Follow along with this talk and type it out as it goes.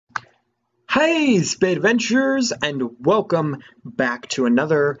Hey, Spade Adventurers, and welcome back to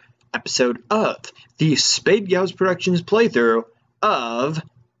another episode of the SpadeGalzProductions playthrough of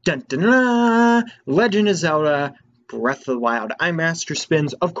Legend of Zelda Breath of the Wild. I'm Master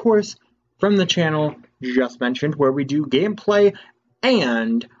Spins, of course, from the channel just mentioned, where we do gameplay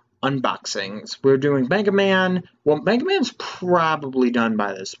and unboxings. We're doing Mega Man. Well, Mega Man's probably done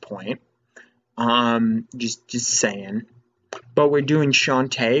by this point. Just saying. But we're doing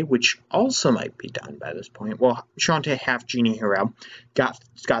Shantae, which also might be done by this point. Well, Shantae Half Genie Hero got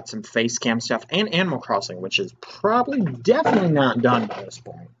some face cam stuff, and Animal Crossing, which is probably definitely not done by this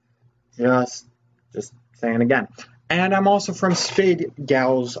point. Just saying again. And I'm also from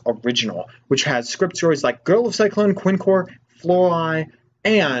SpadeGalzOriginal, which has script stories like Girl of Cyclone, Quincore, Florai,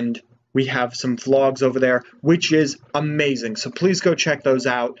 and we have some vlogs over there, which is amazing. So please go check those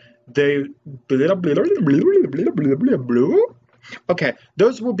out. Okay,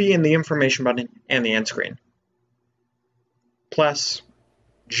 those will be in the information button and the end screen. Plus,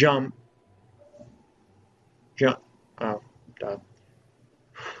 jump, oh, duh.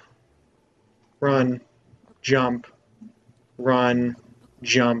 Run, jump,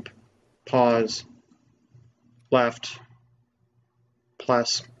 pause, left,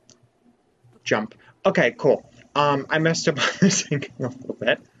 plus, jump. Okay, cool. I messed up on this thing a little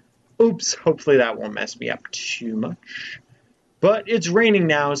bit. Oops, hopefully that won't mess me up too much. But it's raining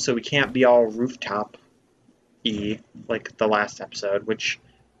now, so we can't be all rooftop-y like the last episode, which,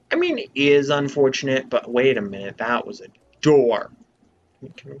 I mean, is unfortunate, but wait a minute, that was a door.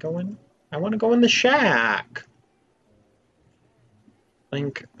 Can we go in? I want to go in the shack.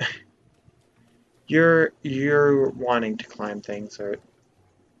 Link, you're wanting to climb things, or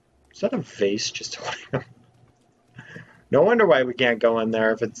is that a vase just holding up? No wonder why we can't go in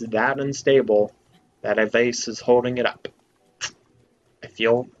there if it's that unstable that a vase is holding it up. I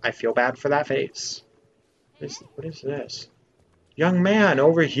feel bad for that vase. What is this? Young man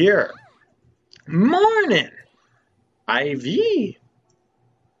over here. Morning. IV.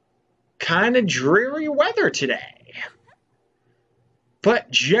 Kind of dreary weather today. But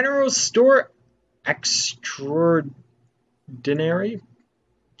general store extraordinary.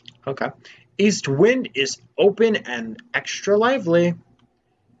 Okay. East wind is open and extra lively.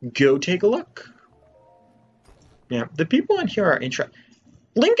 Go take a look. Yeah, the people in here are interesting.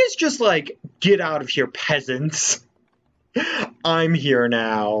 Link is just like, get out of here, peasants. I'm here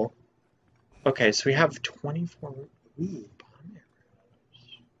now. Okay, so we have 24. Ooh, bomb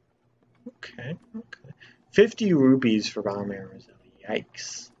arrows. Okay. 50 rupees for bomb arrows.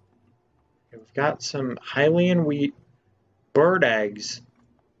 Yikes. Okay, we've got some Hylian wheat, bird eggs,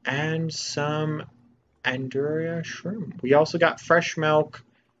 and some Anduria shroom. We also got fresh milk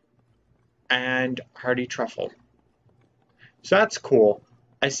and hearty truffle. So that's cool.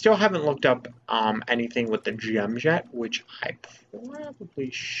 I still haven't looked up anything with the gems yet, which I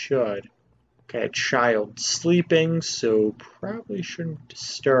probably should. Okay, a child sleeping, so probably shouldn't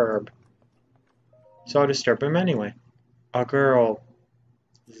disturb. So I'll disturb him anyway. A girl.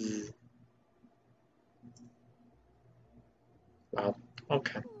 Zzz. Wow.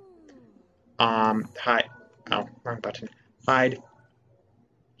 Okay. Hi. Oh, wrong button. Hide. You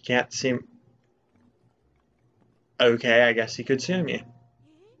can't see me. Okay, I guess he could see me.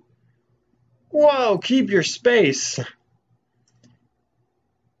 Whoa, keep your space.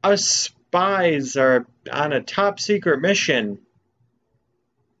 Us spies are on a top secret mission.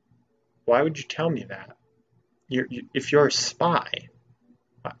 Why would you tell me that? If you're a spy,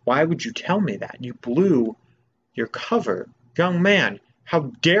 why would you tell me that? You blew your cover. Young man,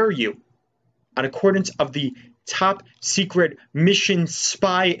 how dare you? On accordance of the top secret mission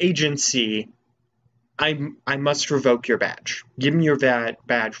spy agency, I must revoke your badge. Give me your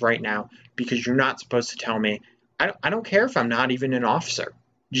badge right now, because you're not supposed to tell me. I don't care if I'm not even an officer.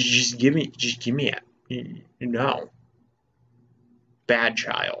 Just give me it. No. Bad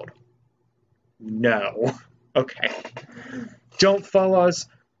child. No. Okay. Don't follow us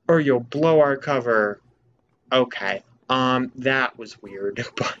or you'll blow our cover. Okay. That was weird,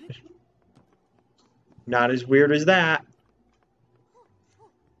 but not as weird as that.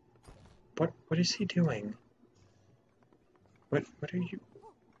 What is he doing? What are you?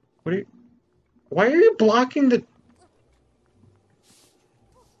 Why are you blocking the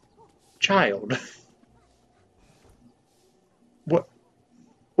child? What?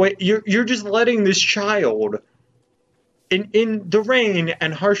 Wait, you're just letting this child in the rain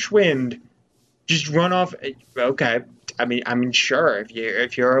and harsh wind just run off. Okay. I mean, sure,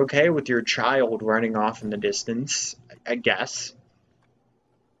 if you're okay with your child running off in the distance, I guess.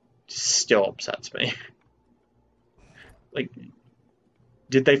 Still upsets me. Like,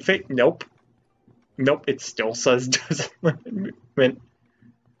 did they fix? Nope. Nope, it still says doesn't limit movement.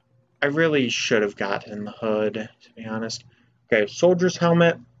 I really should have gotten the hood, to be honest. Okay, soldier's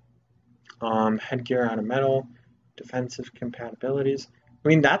helmet. Headgear out of metal. Defensive compatibilities. I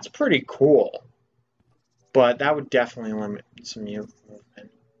mean, that's pretty cool. But that would definitely limit some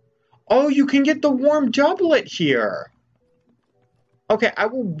movement. Oh, you can get the warm doublet here! Okay, I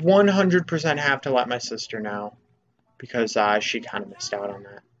will 100% have to let my sister know. Because she kind of missed out on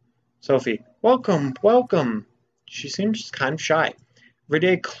that. Sophie, welcome, welcome. She seems kind of shy.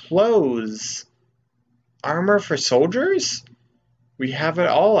 Everyday clothes. Armor for soldiers? We have it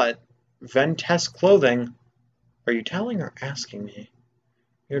all at Ventes Clothing. Are you telling or asking me?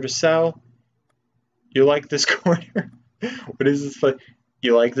 Here to sell. You like this corner? What is this like?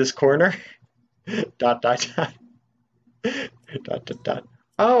 You like this corner? dot, dot, dot. dot, dot, dot.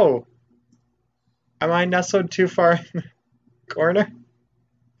 Oh! Am I nestled too far in the corner?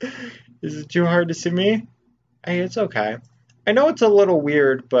 Is it too hard to see me? Hey, it's okay. I know it's a little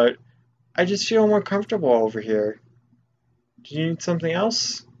weird, but I just feel more comfortable over here. Do you need something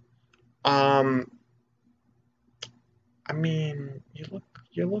else? I mean, you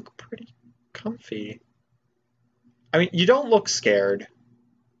look pretty comfy. I mean, you don't look scared.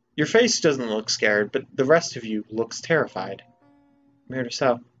 Your face doesn't look scared, but the rest of you looks terrified. I'm here to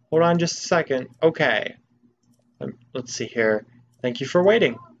sell. Hold on just a second. Okay. Let's see here. Thank you for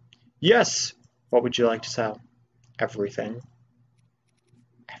waiting. Yes. What would you like to sell? Everything.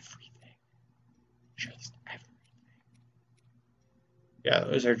 Everything. Just everything. Yeah,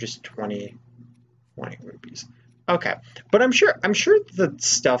 those are just 20 rupees. Okay. But I'm sure the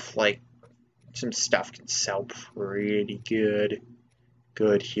stuff, like, some stuff can sell pretty good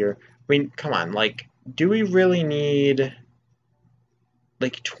here. I mean, come on, like, do we really need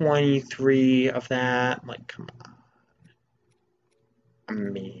like 23 of that? Like, come on. I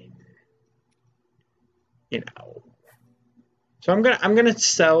mean, you know. So I'm gonna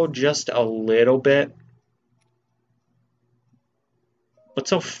sell just a little bit. Let's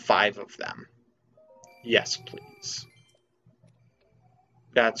sell 5 of them. Yes, please.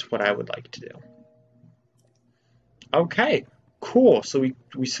 That's what I would like to do. Okay, cool. So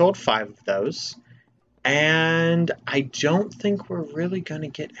we sold 5 of those. And I don't think we're really going to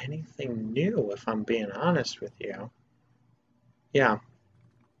get anything new, if I'm being honest with you. Yeah.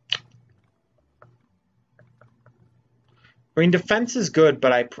 I mean, defense is good,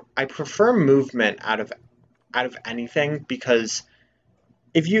 but I prefer movement out of anything, because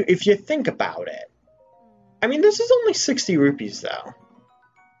if you think about it, I mean, this is only 60 rupees, though.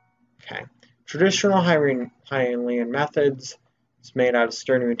 Okay. Traditional Hylian methods. It's made out of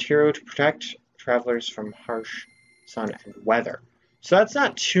sturdy material to protect travelers from harsh sun and weather. So that's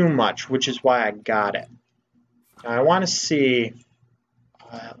not too much, which is why I got it. Now I want to see. Oh,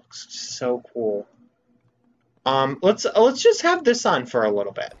 that looks so cool. Let's just have this on for a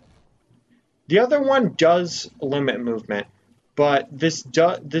little bit. The other one does limit movement, but this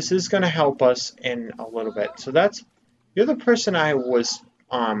is going to help us in a little bit. So that's the other person I was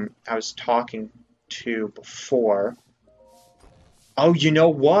talking to before. Oh, you know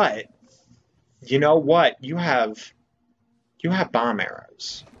what? You know what? You have bomb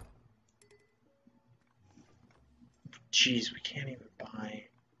arrows. Jeez, we can't even buy.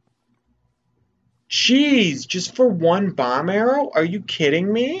 Jeez, just for 1 bomb arrow? Are you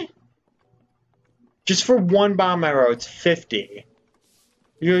kidding me? Just for 1 bomb arrow, it's 50.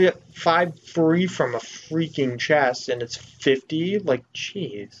 You get 5 free from a freaking chest, and it's 50? Like,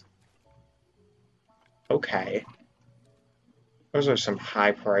 jeez. Okay. Those are some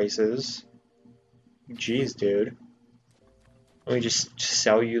high prices. Jeez, dude. Let me just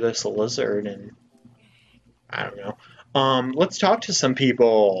sell you this lizard and... I don't know. Let's talk to some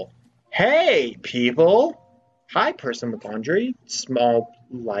people. Hey, people! Hi, person with laundry. Small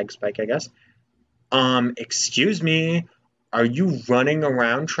lag spike, I guess. Excuse me. Are you running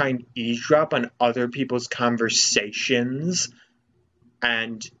around trying to eavesdrop on other people's conversations?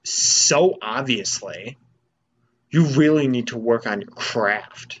 And so obviously, you really need to work on your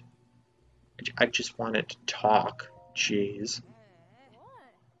craft. I just wanted to talk. Jeez.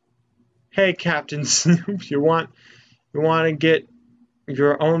 Hey, Captain Snoop, you want to get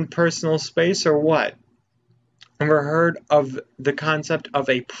your own personal space or what? Ever heard of the concept of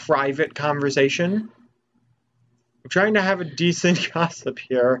a private conversation? I'm trying to have a decent gossip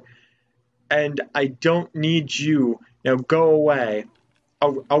here, and I don't need you. Now go away.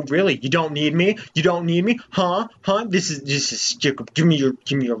 Oh, really? You don't need me? You don't need me? Huh? This is stupid. Give me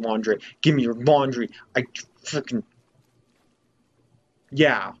your laundry. Give me your laundry. I freaking...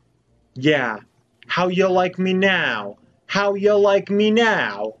 Yeah. How you like me now? How you like me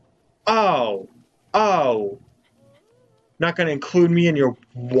now? Oh. Oh, not going to include me in your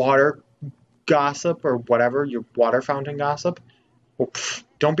water gossip or whatever, your water fountain gossip? Well, pff,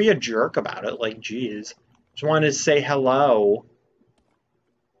 don't be a jerk about it. Like, geez. Just wanted to say hello.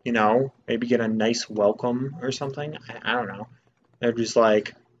 You know, maybe get a nice welcome or something. I don't know. They're just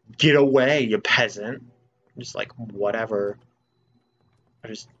like, get away, you peasant. Just like, whatever.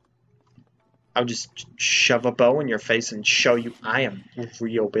 I'll just shove a bow in your face and show you I am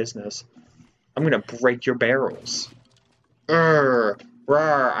real business. I'm gonna break your barrels. Rawr,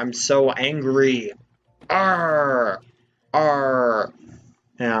 I'm so angry. Arr, arr.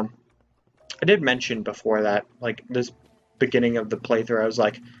 Yeah. I did mention before that, like, this beginning of the playthrough, I was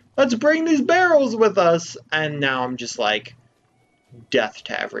like, let's bring these barrels with us! And now I'm just like, death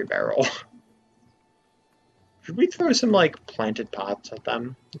to every barrel. Should we throw some, like, planted pots at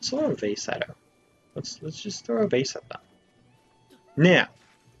them? Let's throw a vase at them. Let's just throw a vase at them. Now.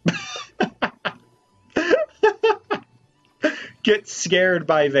 Get scared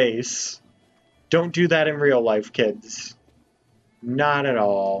by vase. Don't do that in real life, kids. Not at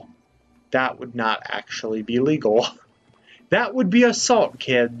all. That would not actually be legal. That would be assault,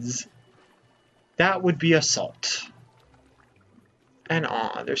 kids. That would be assault. And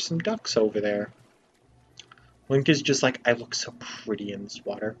aw, there's some ducks over there. Link is just like, I look so pretty in this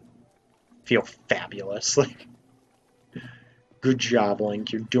water. Feel fabulous. Like, good job,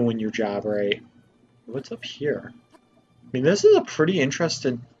 Link. You're doing your job right. What's up here? I mean, this is a pretty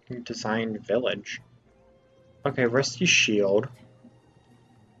interesting designed village. Okay, rusty shield.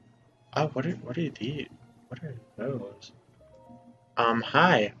 Oh, what are these? What are those?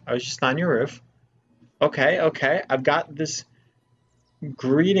 Hi. I was just on your roof. Okay. I've got this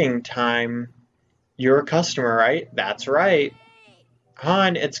greeting time. You're a customer, right? That's right.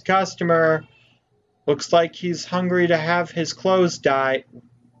 Hon, it's customer. Looks like he's hungry to have his clothes dyed.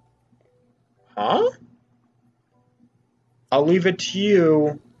 Huh? I'll leave it to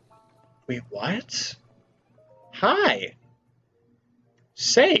you. Wait, what? Hi.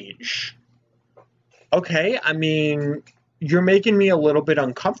 Sage. Okay, I mean, you're making me a little bit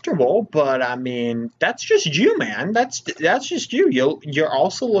uncomfortable, but I mean, that's just you, man. That's just you. You're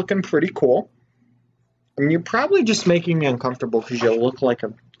also looking pretty cool. I mean, you're probably just making me uncomfortable because you look like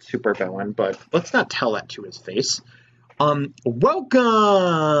a supervillain, but let's not tell that to his face.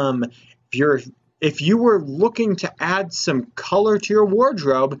 Welcome! If you were looking to add some color to your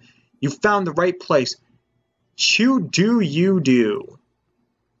wardrobe, you found the right place. You do.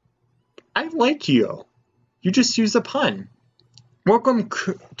 I like you. You just use a pun. Welcome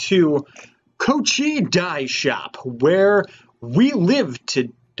to Kochi Dye Shop, where we live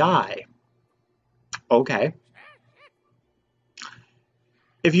to dye. Okay.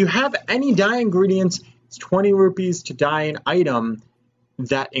 If you have any dye ingredients, it's 20 rupees to dye an item.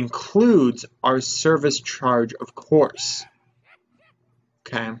 That includes our service charge, of course.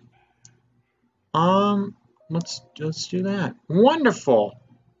 Okay. Let's do that. Wonderful.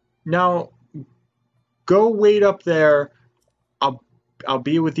 Now, go wait up there. I'll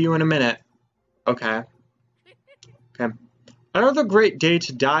be with you in a minute. Okay. Okay. Another great day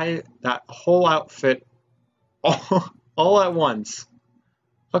to dye that whole outfit all at once.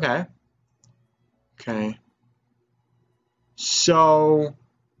 Okay. Okay. So,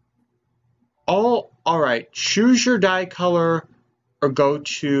 all right. Choose your dye color or go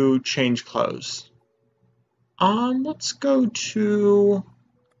to change clothes. Let's go to.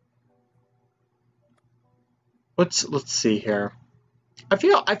 Let's see here. I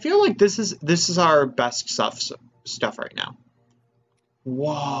feel like this is our best stuff right now.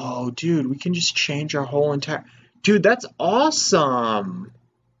 Whoa, dude, we can just change our whole entire. Dude, that's awesome.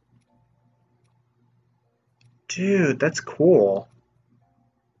 Dude, that's cool.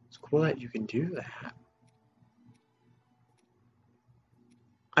 It's cool that you can do that.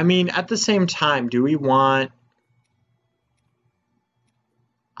 I mean, at the same time, do we want...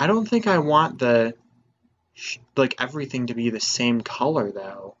 I don't think I want the... like, everything to be the same color,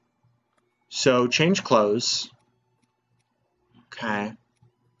 though. So, change clothes. Okay.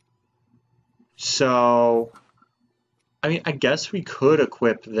 So... I mean, I guess we could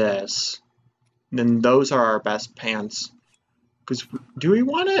equip this. Then those are our best pants. Because do we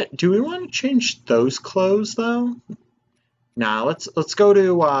want to change those clothes though? Nah, let's go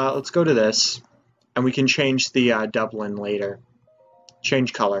to this, and we can change the Dublin later.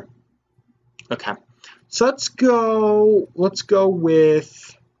 Change color. Okay, so let's go with let's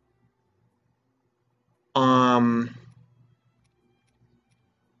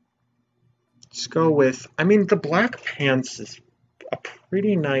go with. I mean, the black pants is a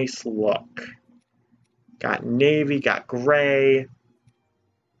pretty nice look. Got navy, got gray.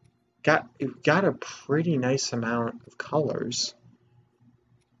 got a pretty nice amount of colors.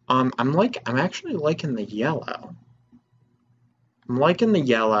 I'm actually liking the yellow. I'm liking the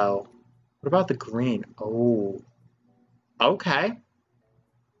yellow. What about the green? Oh, okay.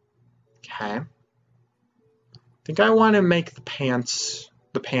 Okay. I think I want to make the pants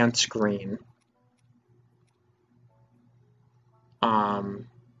green.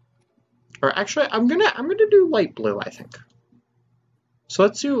 Or actually, I'm gonna do light blue, I think. So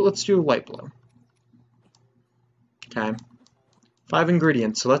let's do light blue. Okay. 5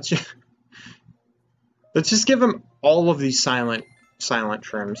 ingredients. So let's just give him all of these silent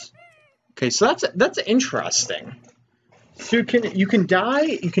trims. Okay, so that's interesting. So you can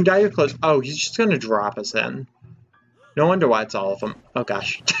dye your clothes. Oh, he's just gonna drop us in. No wonder why it's all of them. Oh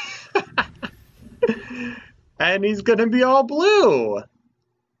gosh. And he's gonna be all blue.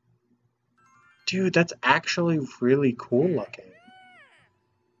 Dude, that's actually really cool looking.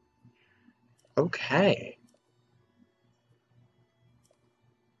 Okay.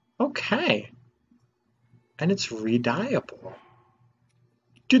 Okay. And it's re-dyeable.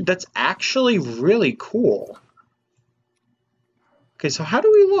 Dude, that's actually really cool. Okay, so how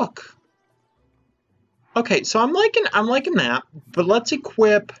do we look? Okay, so I'm liking that, but let's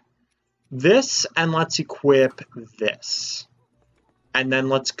equip this and let's equip this. And then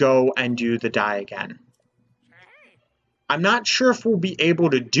let's go and do the dye again. I'm not sure if we'll be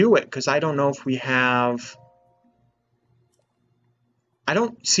able to do it because I don't know if we have... I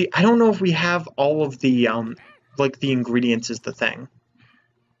don't know if we have all of the, like, the ingredients is the thing.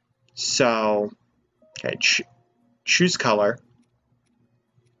 So, okay, choose color.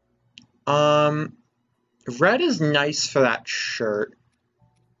 Red is nice for that shirt.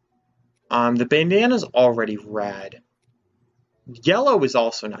 The bandana's already red. Yellow is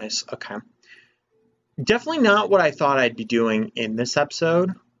also nice. Okay. Definitely not what I thought I'd be doing in this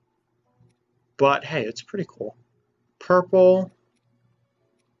episode. But hey, it's pretty cool. Purple.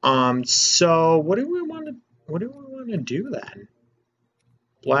 So what do we want to do then?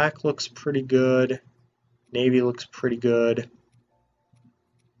 Black looks pretty good. Navy looks pretty good.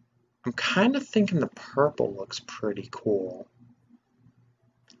 I'm kind of thinking the purple looks pretty cool.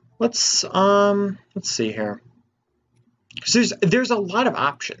 Let's see here. Because there's a lot of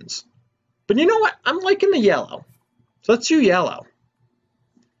options. But you know what? I'm liking the yellow. So let's do yellow.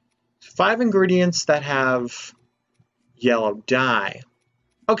 5 ingredients that have yellow dye.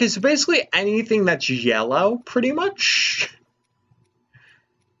 Okay, so basically anything that's yellow, pretty much.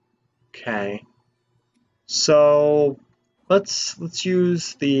 Okay. So let's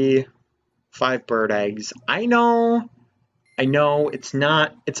use the 5 bird eggs. I know it's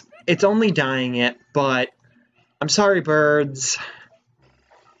not it's only dyeing it, but I'm sorry, birds.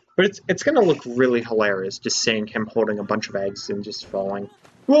 But it's gonna look really hilarious just seeing him holding a bunch of eggs and just falling.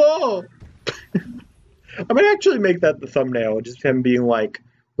 Whoa! I might actually make that the thumbnail, just him being like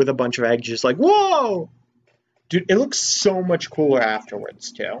with a bunch of eggs, just like, whoa! Dude, it looks so much cooler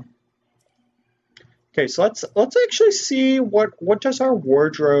afterwards too. Okay, so let's actually see what does our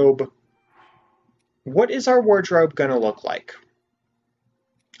wardrobe. What is our wardrobe gonna look like?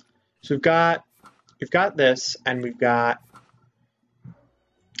 So we've got this, and we've got.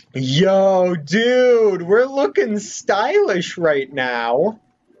 Yo, dude, we're looking stylish right now.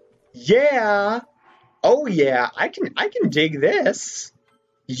 Yeah. Oh yeah, I can dig this.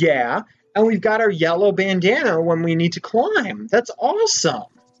 Yeah. And we've got our yellow bandana when we need to climb. That's awesome.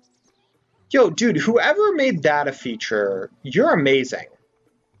 Yo, dude, whoever made that a feature, you're amazing.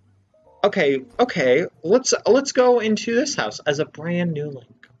 Okay, let's go into this house as a brand new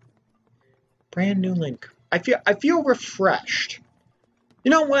Link. Brand new Link. I feel refreshed.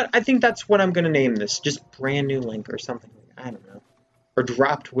 You know what? I think that's what I'm gonna name this. Just brand new Link or something. I don't know. Or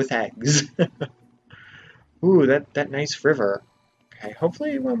dropped with eggs. Ooh, that nice river. Okay,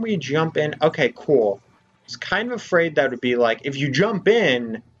 hopefully when we jump in... Okay, cool. I was kind of afraid that would be like, if you jump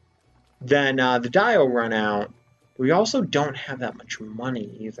in, then the dye will run out. We also don't have that much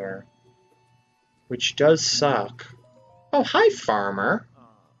money either. Which does suck. Oh, hi, farmer.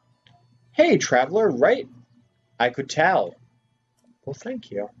 Hey, traveler, right? I could tell. Well, thank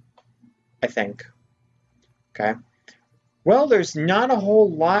you. I think. Okay. Well, there's not a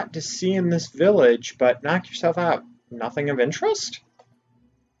whole lot to see in this village, but knock yourself out. Nothing of interest?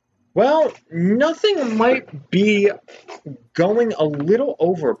 Well, nothing might be going a little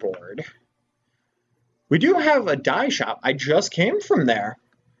overboard. We do have a dye shop. I just came from there.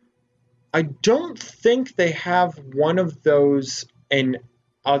 I don't think they have one of those in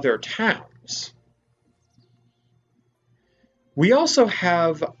other towns. We also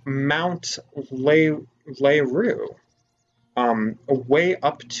have Mount Leru. way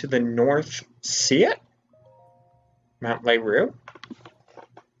up to the north see it? Mount Leroux?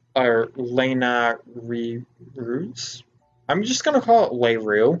 Or Lena Ruse? I'm just going to call it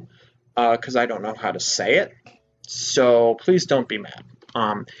Leroux, because I don't know how to say it. So please don't be mad.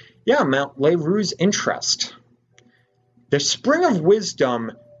 Yeah, Mount Leroux's interest. The Spring of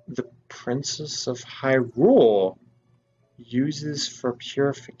Wisdom, the Princess of Hyrule uses for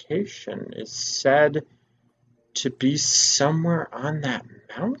purification, is said to be somewhere on that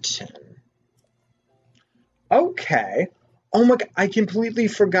mountain. Okay. Oh my god, I completely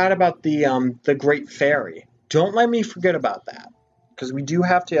forgot about the Great Fairy. Don't let me forget about that, because we do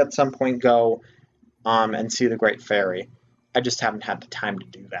have to at some point go and see the Great Fairy. I just haven't had the time to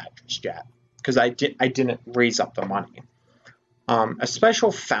do that just yet, because I didn't raise up the money. A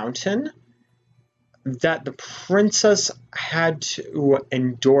special fountain that the princess had to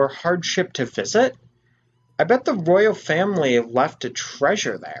endure hardship to visit. I bet the royal family left a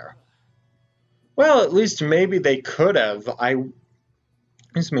treasure there. Well, at least maybe they could have. I would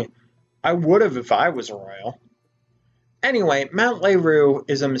have if I was royal. Anyway, Mount Leroux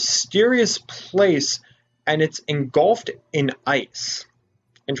is a mysterious place, and it's engulfed in ice.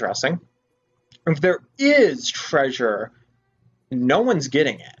 Interesting. If there is treasure, no one's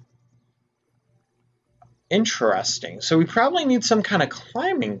getting it. Interesting. So we probably need some kind of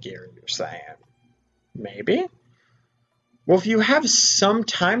climbing gear, you're saying? Maybe? Well, if you have some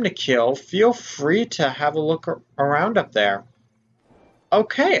time to kill, feel free to have a look around up there.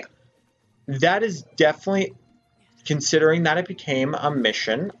 Okay. That is definitely, considering that it became a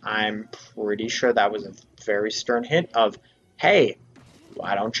mission, I'm pretty sure that was a very stern hint of, hey,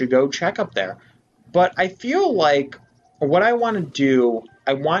 why don't you go check up there? But I feel like what I want to do,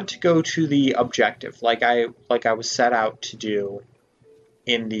 I want to go to the objective, like I was set out to do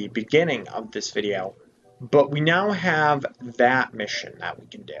in the beginning of this video. But we now have that mission that we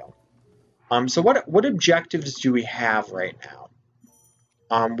can do. So what objectives do we have right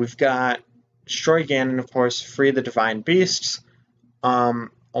now? We've got destroy Ganon, of course, free the divine beasts,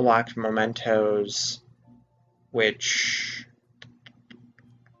 unlock mementos, which,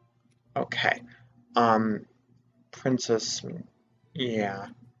 okay, princess, yeah.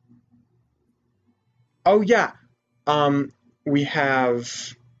 Oh yeah, we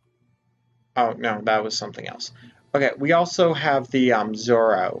have. Oh, no, that was something else. Okay, we also have the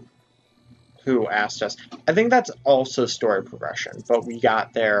Zoro, who asked us. I think that's also story progression, but we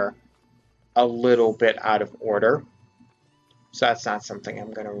got there a little bit out of order. So that's not something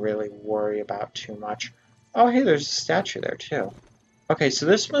I'm going to really worry about too much. Oh, hey, there's a statue there, too. Okay, so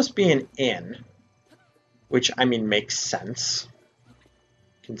this must be an inn, which, I mean, makes sense,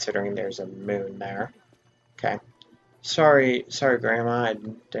 considering there's a moon there. Okay. Sorry, Grandma, I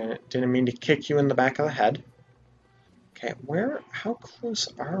didn't mean to kick you in the back of the head. Okay, how close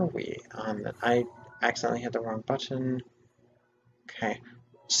are we on that? I accidentally hit the wrong button. Okay,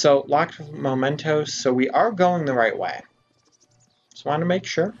 so locked mementos, so we are going the right way. Just want to make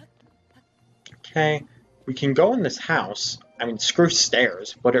sure. Okay, we can go in this house. I mean, screw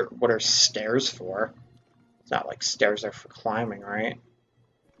stairs. What are stairs for? It's not like stairs are for climbing, right?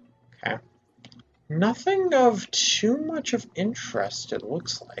 Okay. Nothing of too much of interest, it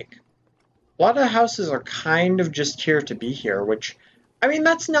looks like. A lot of the houses are kind of just here to be here, which, I mean,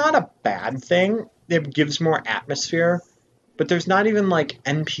 that's not a bad thing. It gives more atmosphere, but there's not even, like,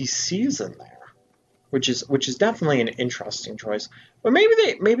 NPCs in there, which is definitely an interesting choice. But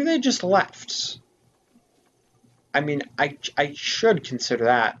maybe they just left. I mean, I should consider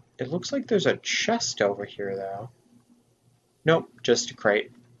that. It looks like there's a chest over here, though. Nope, just a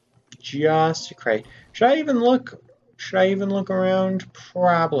crate. Just a crate. Should I even look around?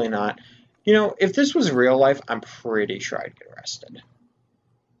 Probably not. You know, if this was real life, I'm pretty sure I'd get arrested.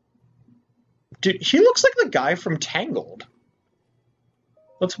 Dude, he looks like the guy from Tangled.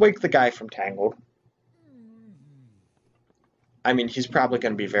 Let's wake the guy from Tangled. I mean, he's probably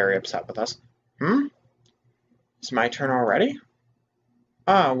going to be very upset with us. It's my turn already?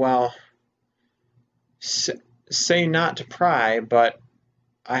 Ah, well, say not to pry, but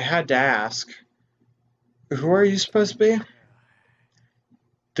I had to ask. Who are you supposed to be?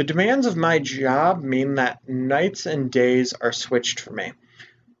 The demands of my job mean that nights and days are switched for me.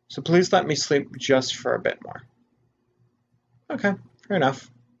 So please let me sleep just for a bit more. Okay, fair enough.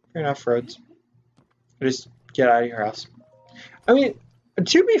 Fair enough, Rhodes. Just get out of your house. I mean,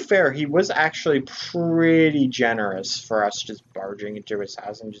 to be fair, he was actually pretty generous for us just barging into his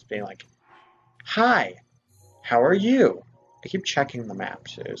house and just being like, hi, how are you? I keep checking the map,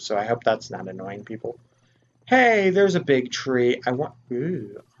 too, so I hope that's not annoying people. Hey, there's a big tree.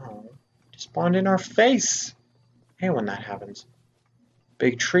 Ooh, oh, it spawned in our face. Hey, when that happens.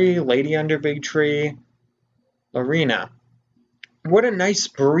 Big tree, lady under big tree, Lorena. What a nice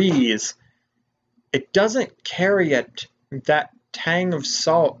breeze. It doesn't carry that tang of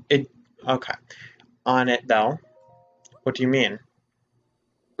salt. Okay. On it, though. What do you mean?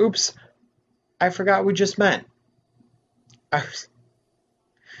 Oops. I forgot we just met.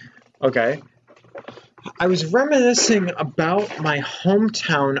 Okay. I was reminiscing about my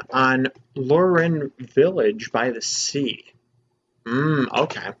hometown on Loren Village by the sea.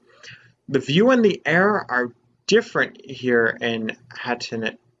 Okay. The view and the air are different here in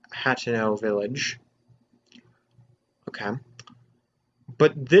Hateno Village. Okay.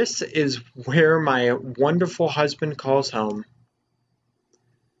 But this is where my wonderful husband calls home.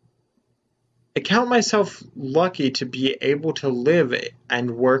 I count myself lucky to be able to live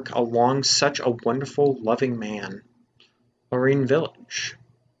and work along such a wonderful, loving man. Loren Village.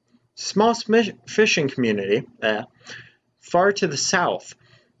 Small fishing community, far to the south.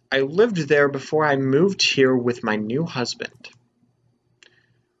 I lived there before I moved here with my new husband.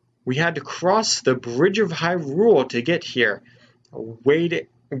 We had to cross the Bridge of Hyrule to get here,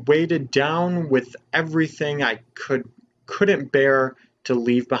 weighted down with everything I couldn't bear to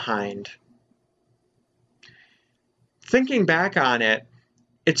leave behind. Thinking back on it,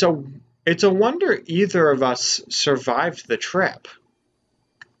 it's a wonder either of us survived the trip.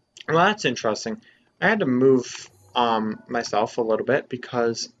 Well, that's interesting. I had to move myself a little bit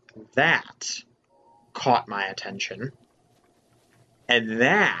because that caught my attention. And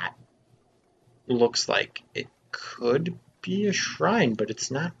that looks like it could be a shrine, but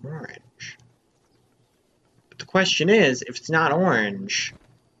it's not orange. But the question is, if it's not orange,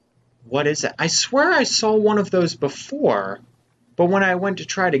 what is it? I swear I saw one of those before, but when I went to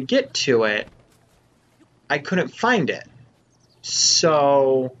try to get to it, I couldn't find it.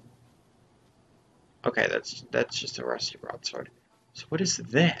 So, okay, that's just a rusty broadsword. So what is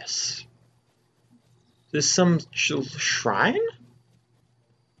this? Is this some shrine?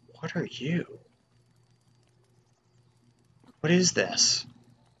 What are you? What is this?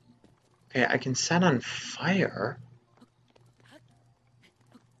 Okay, I can set on fire.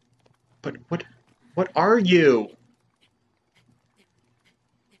 But what are you?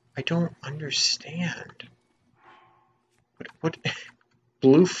 I don't understand. What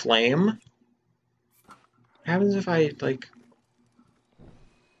blue flame? What happens if I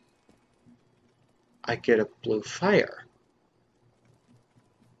get a blue fire?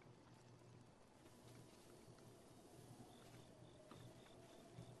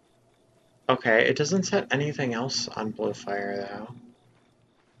 Okay, it doesn't set anything else on blue fire though.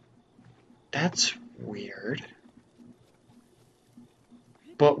 That's weird.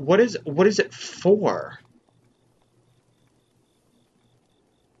 But what is it for?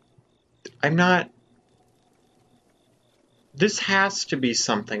 I'm not... This has to be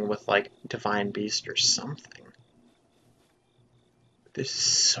something with, like, Divine Beast or something. This is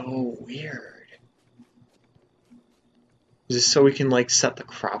so weird. Is this so we can, like, set the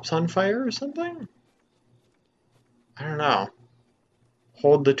crops on fire or something? I don't know.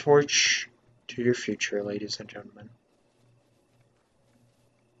 Hold the torch to your future, ladies and gentlemen.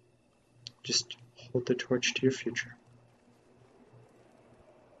 Just hold the torch to your future.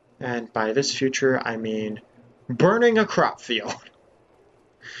 And by this future, I mean burning a crop field.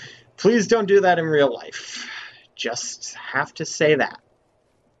 Please don't do that in real life. Just have to say that.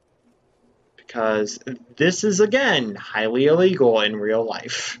 Because this is, again, highly illegal in real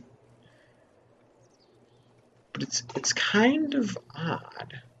life. But it's kind of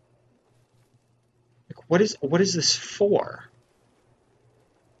odd. Like, what is this for?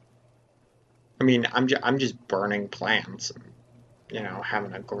 I mean, I'm just burning plants and, you know,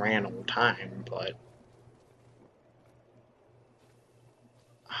 having a grand old time, but...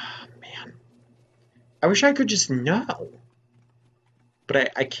 Ah, man. I wish I could just know.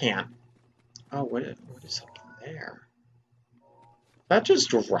 But I can't. Oh, what is up there? That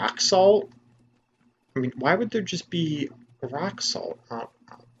just rock salt? I mean, why would there just be rock salt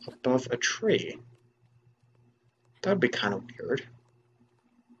above a tree? That would be kind of weird.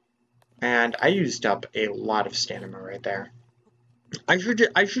 And I used up a lot of stamina right there. I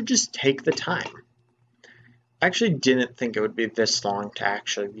should just take the time. I actually didn't think it would be this long to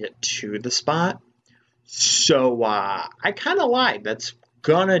actually get to the spot. So, I kind of lied. That's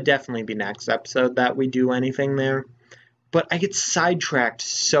gonna definitely be next episode that we do anything there. But I get sidetracked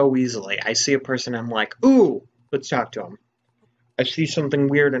so easily. I see a person and I'm like, ooh, let's talk to him. I see something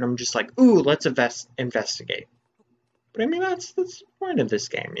weird and I'm just like, ooh, let's investigate. But I mean, that's the point of this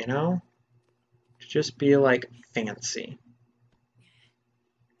game, you know? To just be, like, fancy.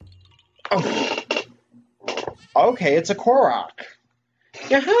 Oh! Okay, it's a Korok.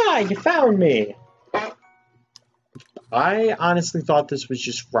 Yaha, you found me. I honestly thought this was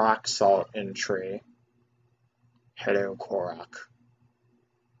just rock salt in a tree. Hello, Korok.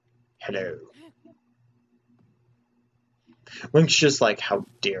 Hello. Link's just like, how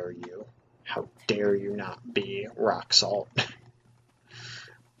dare you? How dare you not be rock salt?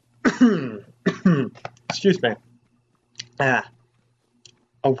 Excuse me. Ah.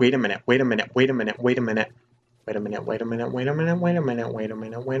 Oh, wait a minute, wait a minute, wait a minute, wait a minute. Wait a minute, wait a minute, wait a minute, wait a minute, wait a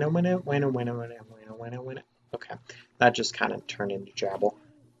minute, wait a minute, wait a minute, wait a minute, wait a minute. Okay, that just kind of turned into jabble.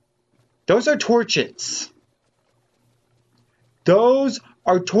 Those are torches. Those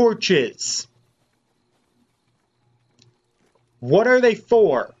are torches. What are they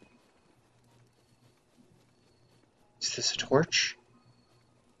for? Is this a torch?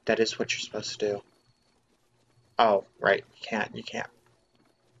 That is what you're supposed to do. Oh, right, you can't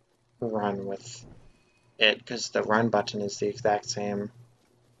run with it because the run button is the exact same.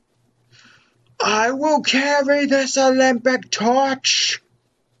 I will carry this Olympic torch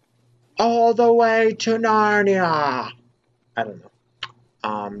all the way to Narnia. I don't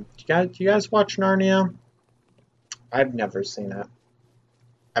know. Do you guys watch Narnia? I've never seen it.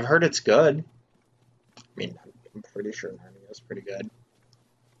 I've heard it's good. I mean, I'm pretty sure Narnia is pretty good.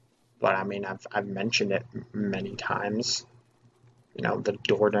 But I mean, I've mentioned it many times. You know, the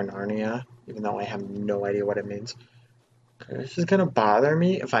door to Narnia, even though I have no idea what it means. This is gonna bother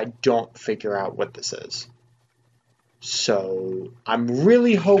me if I don't figure out what this is. So I'm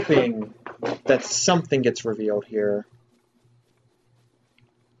really hoping that something gets revealed here.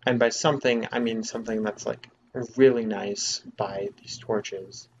 And by something, I mean something that's like really nice by these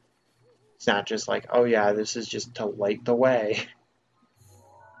torches. It's not just like, oh yeah, this is just to light the way.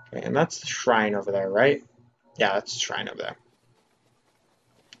 Okay, and that's the shrine over there, right? Yeah, that's the shrine over there.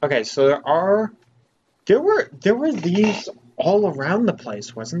 Okay, so there were these all around the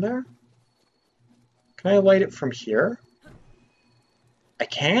place, wasn't there? Can I light it from here? I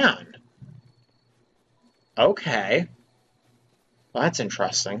can. Okay. Well, that's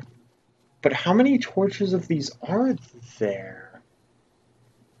interesting. But how many torches of these are there?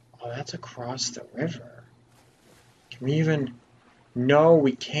 Oh, that's across the river. Can we even... No,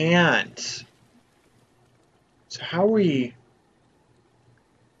 we can't. So how are we...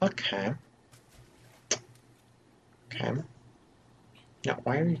 Okay. Okay. Now,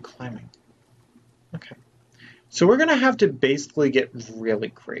 why are you climbing? Okay. So we're going to have to basically get really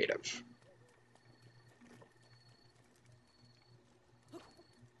creative.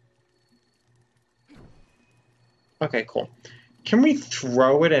 Okay, cool. Can we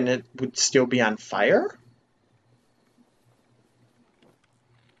throw it and it would still be on fire?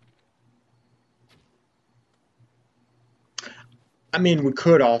 I mean, we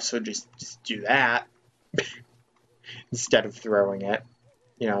could also just do that instead of throwing it.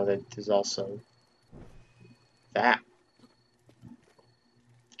 You know, there's also that.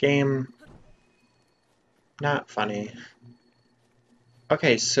 Game. Not funny.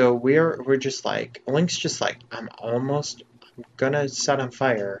 Okay, so we're just like, Link's just like, I'm gonna set on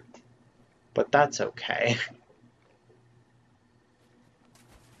fire, but that's okay.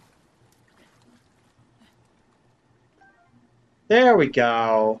 There we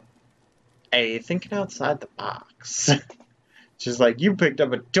go. Hey, thinking outside the box. Just like, you picked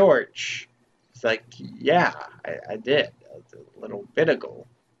up a torch. It's like, yeah, I did. A little bit ago.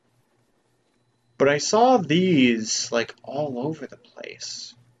 But I saw these, like, all over the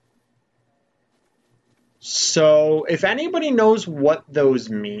place. So, if anybody knows what those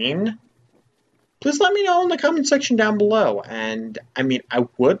mean, please let me know in the comment section down below. And, I mean, I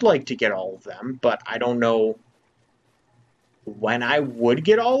would like to get all of them, but I don't know when I would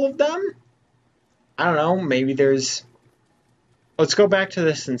get all of them. I don't know, maybe there's... Let's go back to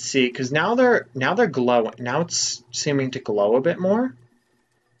this and see, because now they're glowing. Now it's seeming to glow a bit more.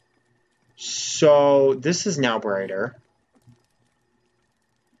 So this is now brighter.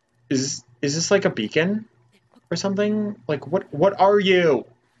 Is this like a beacon or something? Like what are you?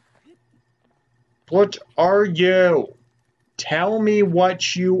 What are you? Tell me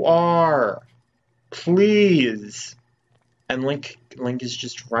what you are. Please. And Link is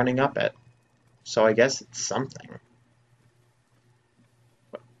just running up it. So I guess it's something.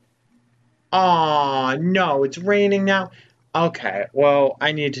 Aw, no, it's raining now. Okay, well,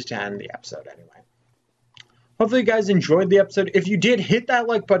 I needed to end the episode anyway. Hopefully you guys enjoyed the episode. If you did, hit that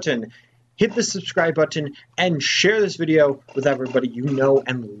like button, hit the subscribe button, and share this video with everybody you know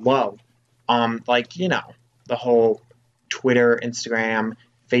and love. Like, you know, the whole Twitter, Instagram,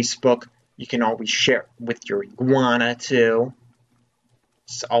 Facebook. You can always share it with your iguana, too.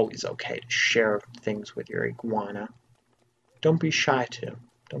 It's always okay to share things with your iguana. Don't be shy to.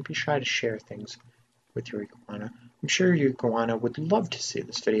 Don't be shy to share things with your iguana. I'm sure your iguana would love to see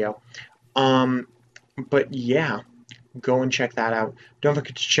this video. But yeah, go and check that out. Don't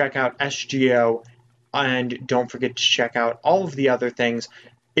forget to check out SGO, and don't forget to check out all of the other things.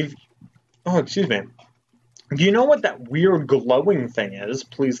 Oh, excuse me. If you know what that weird glowing thing is,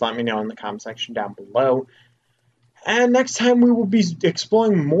 please let me know in the comment section down below. And next time we will be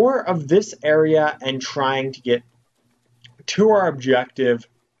exploring more of this area and trying to get to our objective,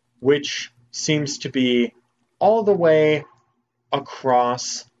 which seems to be all the way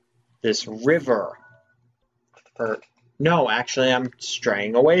across this river. Or, no, actually, I'm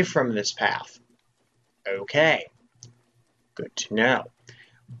straying away from this path. Okay. Good to know.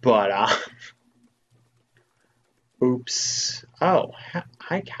 But, oops. Oh,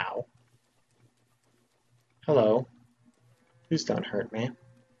 hi, cow. Hello. Please don't hurt me.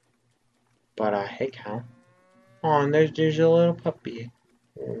 But, hey, cow. Oh, and there's a little puppy.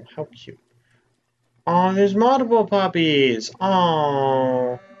 Oh, how cute. Oh, there's multiple puppies.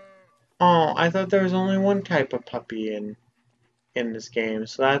 Oh. Oh, I thought there was only one type of puppy in this game,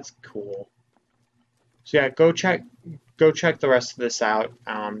 so that's cool. So yeah, go check the rest of this out.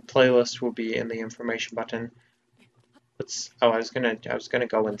 Playlist will be in the information button. I was gonna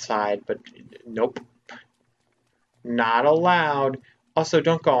go inside, but nope. Not allowed. Also,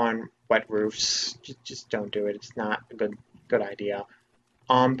 don't go on wet roofs. Just don't do it. It's not a good idea.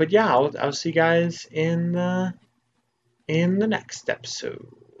 But yeah, I'll see you guys in the next episode.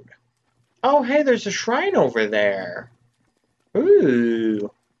 Oh, hey, there's a shrine over there.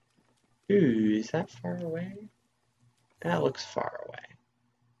 Ooh. Ooh, is that far away? That looks far away.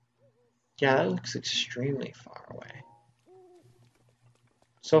 Yeah, that looks extremely far away.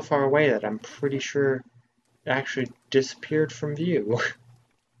 So far away that I'm pretty sure it actually disappeared from view.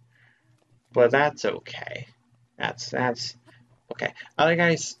 But that's okay. That's okay. Like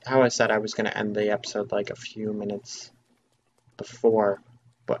how I said I was gonna end the episode like a few minutes before,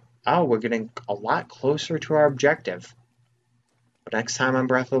 but oh, we're getting a lot closer to our objective. But next time on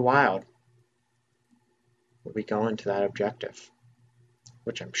Breath of the Wild, we'll be going to that objective,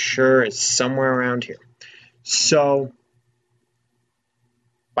 which I'm sure is somewhere around here. So,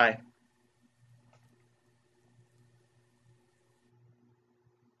 bye.